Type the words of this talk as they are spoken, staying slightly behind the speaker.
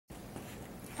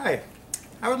Hi,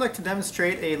 I would like to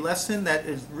demonstrate a lesson that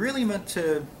is really meant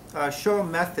to show a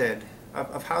method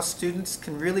of how students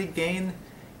can really gain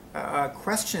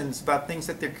questions about things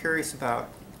that they're curious about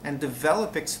and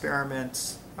develop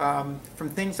experiments from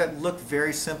things that look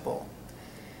very simple.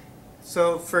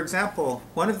 So for example,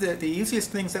 one of the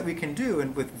easiest things that we can do,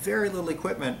 and with very little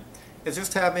equipment, is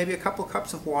just have maybe a couple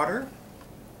cups of water.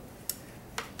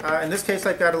 In this case,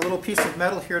 I've got a little piece of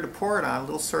metal here to pour it on, a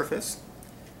little surface.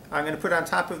 I'm going to put it on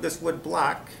top of this wood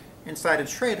block inside a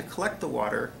tray to collect the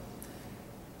water.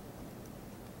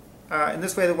 In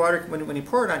this way, the water, when you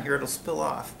pour it on here, it'll spill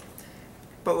off.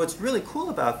 But what's really cool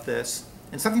about this,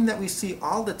 and something that we see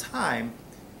all the time,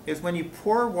 is when you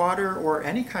pour water or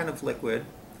any kind of liquid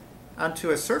onto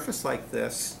a surface like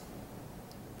this,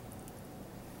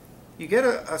 you get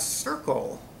a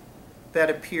circle that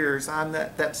appears on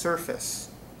that surface.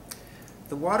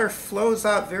 The water flows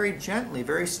out very gently,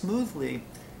 very smoothly,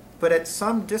 but at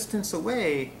some distance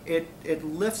away, it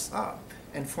lifts up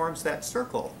and forms that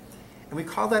circle. And we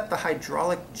call that the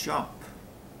hydraulic jump.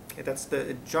 Okay,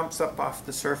 it jumps up off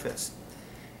the surface.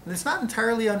 And it's not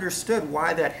entirely understood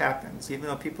why that happens, even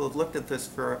though people have looked at this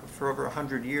for over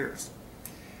 100 years.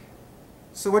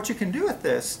 So what you can do with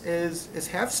this is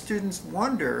have students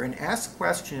wonder and ask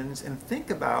questions and think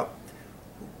about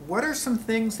what are some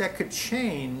things that could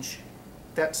change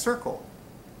that circle.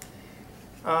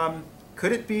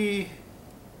 Could it be,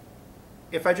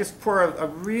 if I just pour a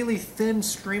really thin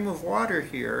stream of water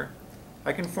here,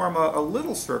 I can form a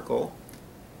little circle.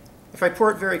 If I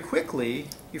pour it very quickly,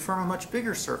 you form a much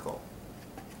bigger circle.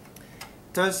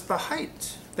 Does the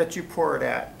height that you pour it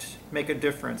at make a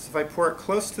difference? If I pour it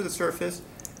close to the surface,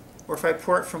 or if I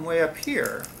pour it from way up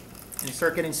here, and you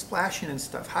start getting splashing and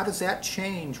stuff, how does that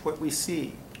change what we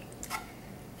see?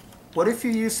 What if you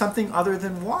use something other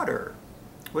than water?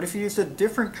 What if you use a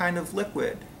different kind of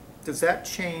liquid? Does that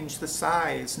change the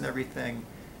size and everything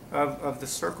of the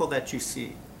circle that you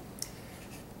see?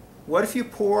 What if you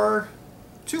pour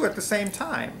two at the same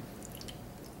time?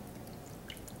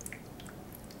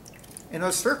 And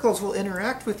those circles will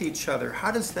interact with each other.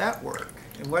 How does that work?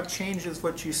 And what changes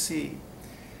what you see?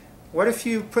 What if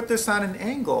you put this on an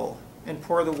angle and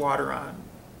pour the water on?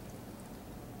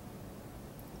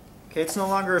 Okay, it's no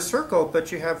longer a circle,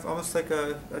 but you have almost like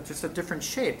just a different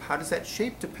shape. How does that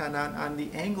shape depend on the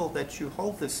angle that you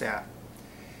hold this at?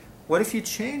 What if you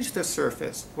change the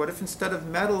surface? What if instead of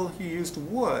metal you used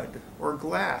wood or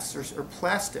glass or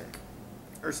plastic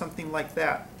or something like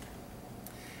that?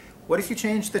 What if you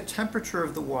change the temperature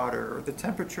of the water or the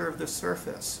temperature of the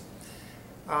surface?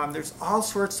 There's all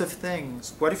sorts of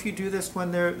things. What if you do this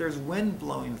when there's wind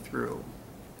blowing through?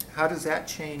 How does that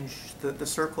change the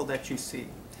circle that you see?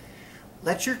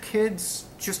 Let your kids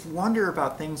just wonder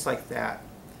about things like that.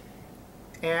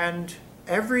 And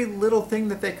every little thing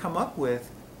that they come up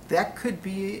with, that could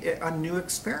be a new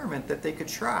experiment that they could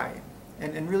try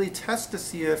and really test to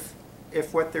see if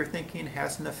what they're thinking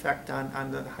has an effect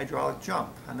on the hydraulic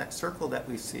jump, on that circle that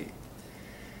we see.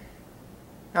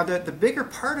 Now the bigger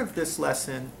part of this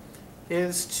lesson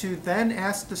is to then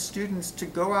ask the students to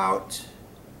go out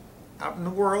in the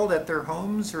world, at their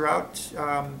homes or out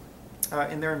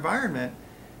in their environment,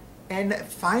 and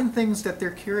find things that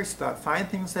they're curious about, find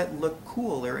things that look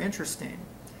cool or interesting.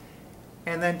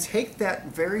 And then take that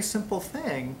very simple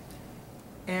thing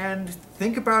and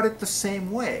think about it the same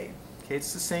way. Okay,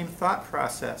 it's the same thought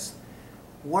process.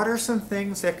 What are some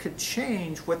things that could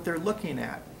change what they're looking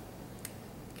at?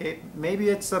 Okay, maybe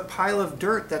it's a pile of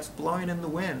dirt that's blowing in the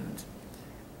wind.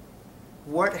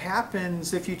 What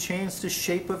happens if you change the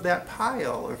shape of that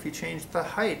pile, or if you change the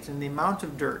height and the amount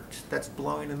of dirt that's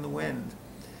blowing in the wind?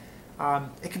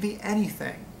 It could be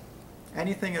anything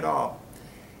at all.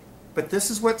 But this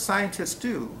is what scientists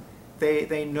do.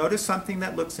 They notice something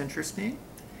that looks interesting,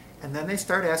 and then they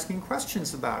start asking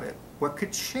questions about it. What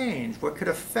could change? What could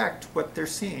affect what they're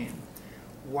seeing?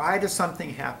 Why does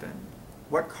something happen?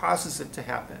 What causes it to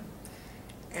happen?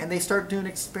 And they start doing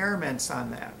experiments on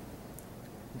that.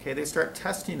 Okay, they start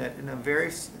testing it in a very,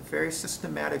 very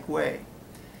systematic way.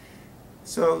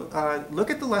 So look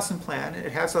at the lesson plan.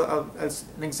 It has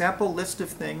an example list of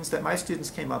things that my students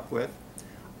came up with,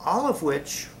 all of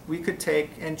which we could take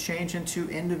and change into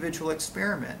individual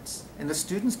experiments. And the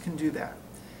students can do that.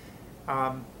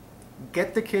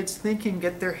 Get the kids thinking,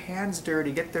 get their hands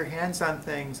dirty, get their hands on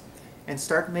things, and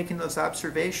start making those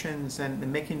observations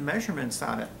and making measurements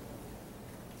on it.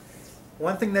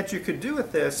 One thing that you could do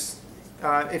with this,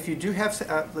 if you do have,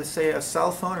 let's say, a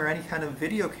cell phone or any kind of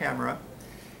video camera,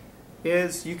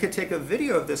 is you could take a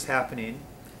video of this happening.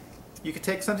 You could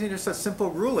take something, just a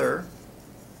simple ruler,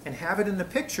 and have it in the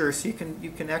picture so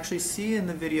you can actually see in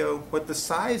the video what the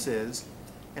size is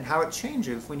and how it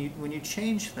changes when you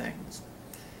change things.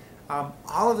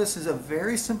 All of this is a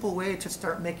very simple way to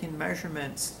start making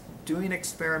measurements, doing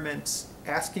experiments,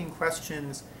 asking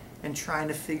questions, and trying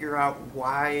to figure out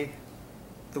why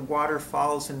the water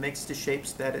falls and makes the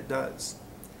shapes that it does.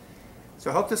 So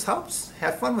I hope this helps.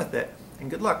 Have fun with it, and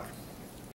good luck.